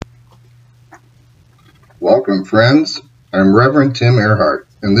Welcome, friends. I'm Reverend Tim Earhart,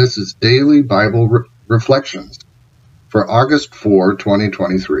 and this is Daily Bible Reflections for August 4,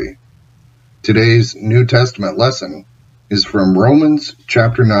 2023. Today's New Testament lesson is from Romans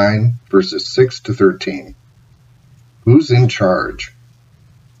chapter 9, verses 6 to 13. Who's in charge?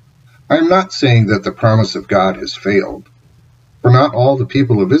 I am not saying that the promise of God has failed, for not all the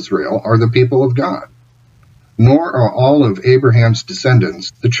people of Israel are the people of God, nor are all of Abraham's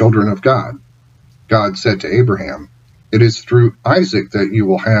descendants the children of God. God said to Abraham, "It is through Isaac that you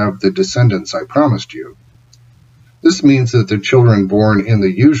will have the descendants I promised you." This means that the children born in the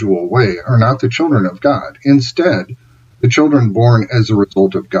usual way are not the children of God. Instead, the children born as a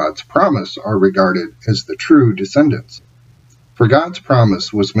result of God's promise are regarded as the true descendants. For God's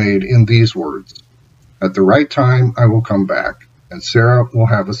promise was made in these words, "At the right time I will come back, and Sarah will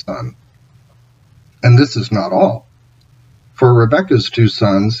have a son." And this is not all. For Rebekah's two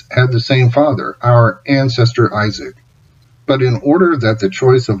sons had the same father, our ancestor Isaac. But in order that the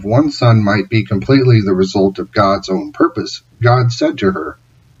choice of one son might be completely the result of God's own purpose, God said to her,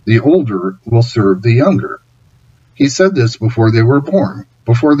 "The older will serve the younger." He said this before they were born,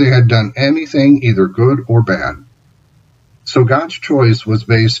 before they had done anything either good or bad. So God's choice was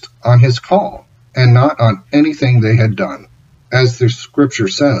based on his call, and not on anything they had done. As the scripture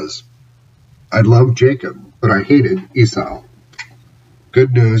says, "I loved Jacob, but I hated Esau."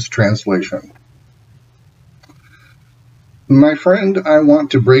 Good News Translation. My friend, I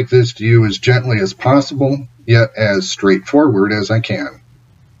want to break this to you as gently as possible, yet as straightforward as I can.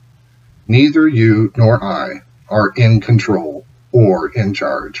 Neither you nor I are in control or in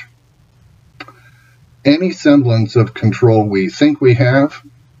charge. Any semblance of control we think we have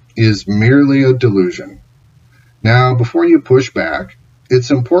is merely a delusion. Now, before you push back,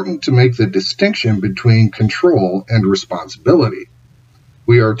 it's important to make the distinction between control and responsibility.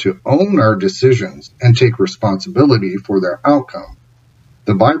 We are to own our decisions and take responsibility for their outcome.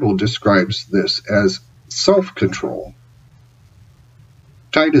 The Bible describes this as self-control.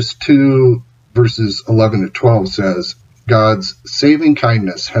 Titus 2, verses 11 to 12 says, "God's saving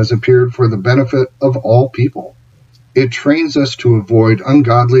kindness has appeared for the benefit of all people. It trains us to avoid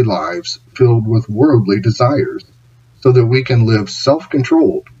ungodly lives filled with worldly desires, so that we can live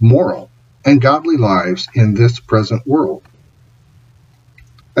self-controlled, moral, and godly lives in this present world."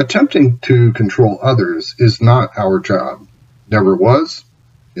 Attempting to control others is not our job. Never was,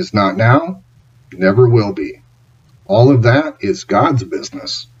 is not now, never will be. All of that is God's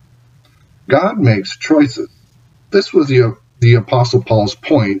business. God makes choices. This was the Apostle Paul's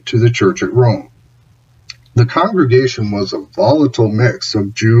point to the church at Rome. The congregation was a volatile mix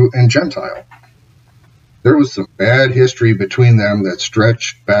of Jew and Gentile. There was some bad history between them that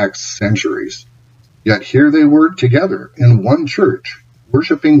stretched back centuries. Yet here they were together in one church,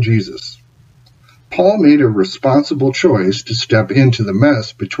 worshiping Jesus. Paul made a responsible choice to step into the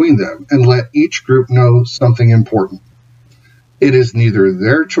mess between them and let each group know something important. It is neither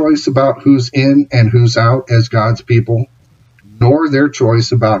their choice about who's in and who's out as God's people, nor their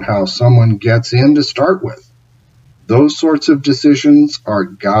choice about how someone gets in to start with. Those sorts of decisions are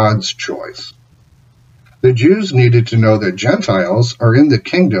God's choice. The Jews needed to know that Gentiles are in the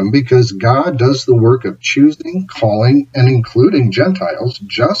kingdom because God does the work of choosing, calling, and including Gentiles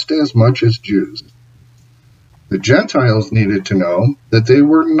just as much as Jews. The Gentiles needed to know that they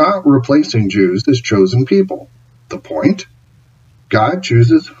were not replacing Jews as chosen people. The point? God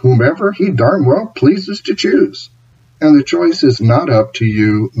chooses whomever he darn well pleases to choose, and the choice is not up to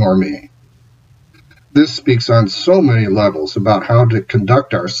you nor me. This speaks on so many levels about how to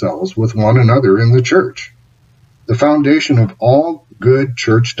conduct ourselves with one another in the church. The foundation of all good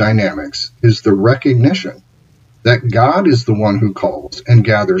church dynamics is the recognition that God is the one who calls and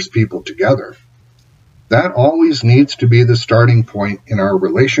gathers people together. That always needs to be the starting point in our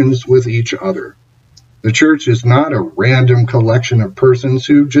relations with each other. The church is not a random collection of persons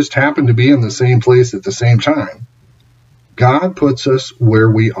who just happen to be in the same place at the same time. God puts us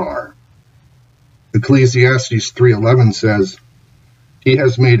where we are. Ecclesiastes 3:11 says, "He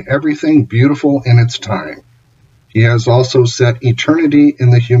has made everything beautiful in its time. He has also set eternity in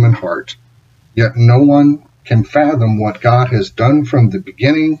the human heart. Yet no one can fathom what God has done from the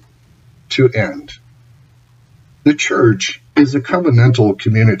beginning to end." The church is a covenantal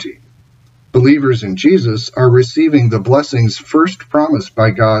community. Believers in Jesus are receiving the blessings first promised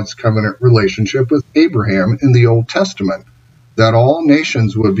by God's covenant relationship with Abraham in the Old Testament, that all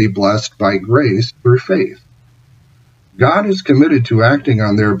nations would be blessed by grace through faith. God is committed to acting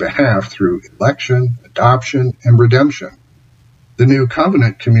on their behalf through election, adoption, and redemption. The new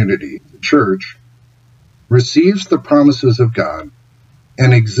covenant community, the church, receives the promises of God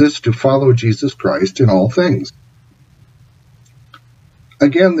and exist to follow Jesus Christ in all things.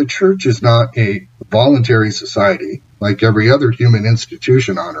 Again, the church is not a voluntary society like every other human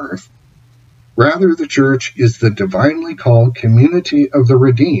institution on earth. Rather, the church is the divinely called community of the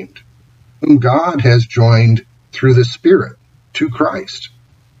redeemed, whom God has joined through the Spirit to Christ.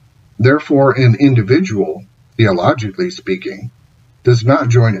 Therefore, an individual, theologically speaking, does not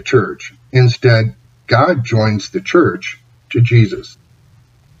join a church. Instead, God joins the church to Jesus.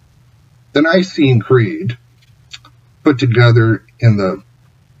 The Nicene Creed, put together in the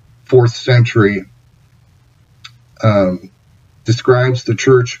 4th century, describes the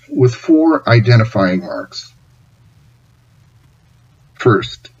church with 4 identifying marks.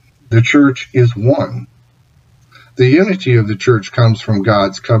 First, the church is one. The unity of the church comes from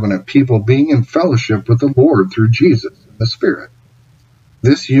God's covenant people being in fellowship with the Lord through Jesus and the Spirit.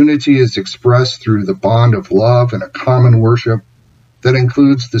 This unity is expressed through the bond of love and a common worship that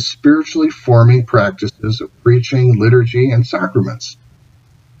includes the spiritually forming practices of preaching, liturgy, and sacraments.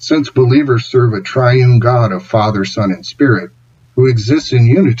 Since believers serve a triune God of Father, Son, and Spirit, who exists in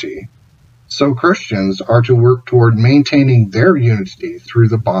unity, so Christians are to work toward maintaining their unity through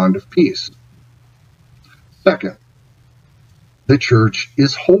the bond of peace. Second, the church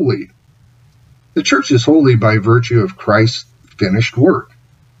is holy. The church is holy by virtue of Christ's finished work.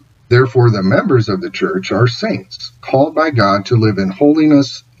 Therefore, the members of the church are saints, called by God to live in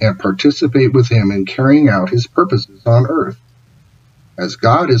holiness and participate with Him in carrying out His purposes on earth. As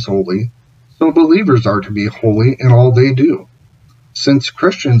God is holy, so believers are to be holy in all they do. Since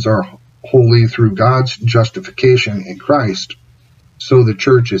Christians are holy through God's justification in Christ, so the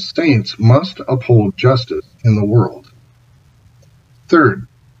church's saints must uphold justice in the world. Third,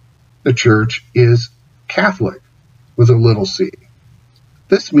 the church is Catholic, with a little c.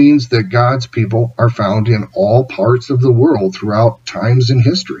 This means that God's people are found in all parts of the world throughout times in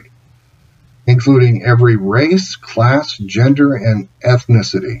history, including every race, class, gender, and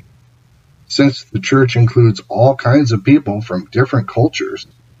ethnicity. Since the church includes all kinds of people from different cultures,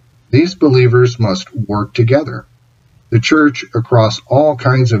 these believers must work together. The church, across all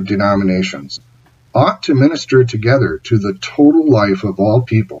kinds of denominations, ought to minister together to the total life of all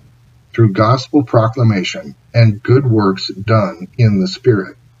people through gospel proclamation and good works done in the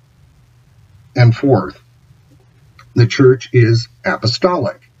Spirit. And fourth, the church is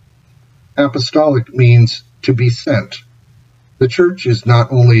apostolic. Apostolic means to be sent. The church is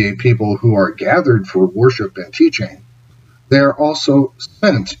not only a people who are gathered for worship and teaching, they are also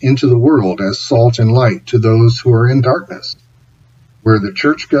sent into the world as salt and light to those who are in darkness. Where the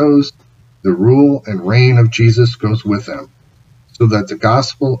church goes, the rule and reign of Jesus goes with them, so that the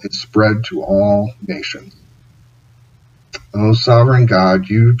gospel is spread to all nations. O sovereign God,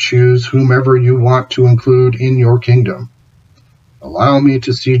 you choose whomever you want to include in your kingdom. Allow me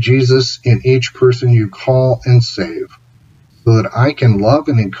to see Jesus in each person you call and save, so that I can love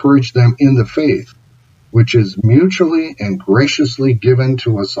and encourage them in the faith, which is mutually and graciously given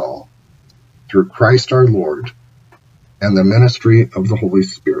to us all, through Christ our Lord, and the ministry of the Holy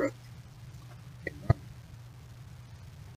Spirit.